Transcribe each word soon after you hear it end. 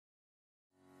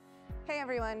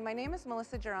everyone, my name is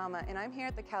Melissa Jarama and I'm here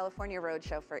at the California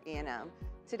Roadshow for EandM.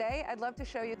 Today, I'd love to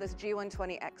show you this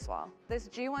G120X wall. This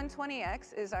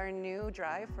G120X is our new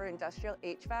drive for industrial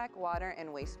HVAC, water, and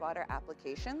wastewater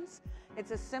applications.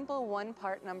 It's a simple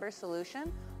one-part number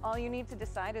solution. All you need to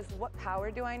decide is what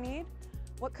power do I need,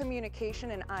 what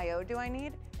communication and I/O do I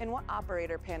need, and what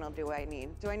operator panel do I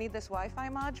need? Do I need this Wi-Fi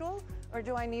module, or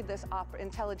do I need this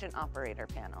intelligent operator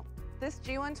panel? This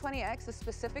G120X is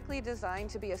specifically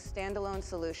designed to be a standalone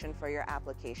solution for your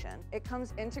application. It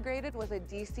comes integrated with a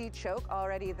DC choke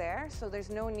already there, so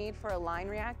there's no need for a line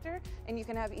reactor, and you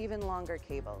can have even longer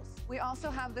cables. We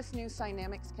also have this new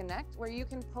SINAMICS Connect, where you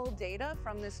can pull data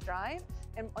from this drive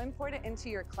and import it into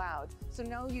your cloud. So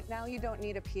now you don't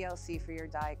need a PLC for your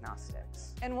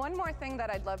diagnostics. And one more thing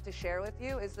that I'd love to share with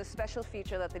you is the special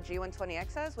feature that the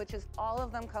G120X has, which is all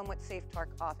of them come with Safe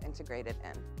Torque Off integrated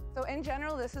in. So in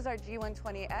general, this is our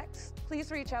G120X. Please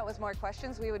reach out with more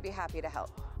questions. We would be happy to help.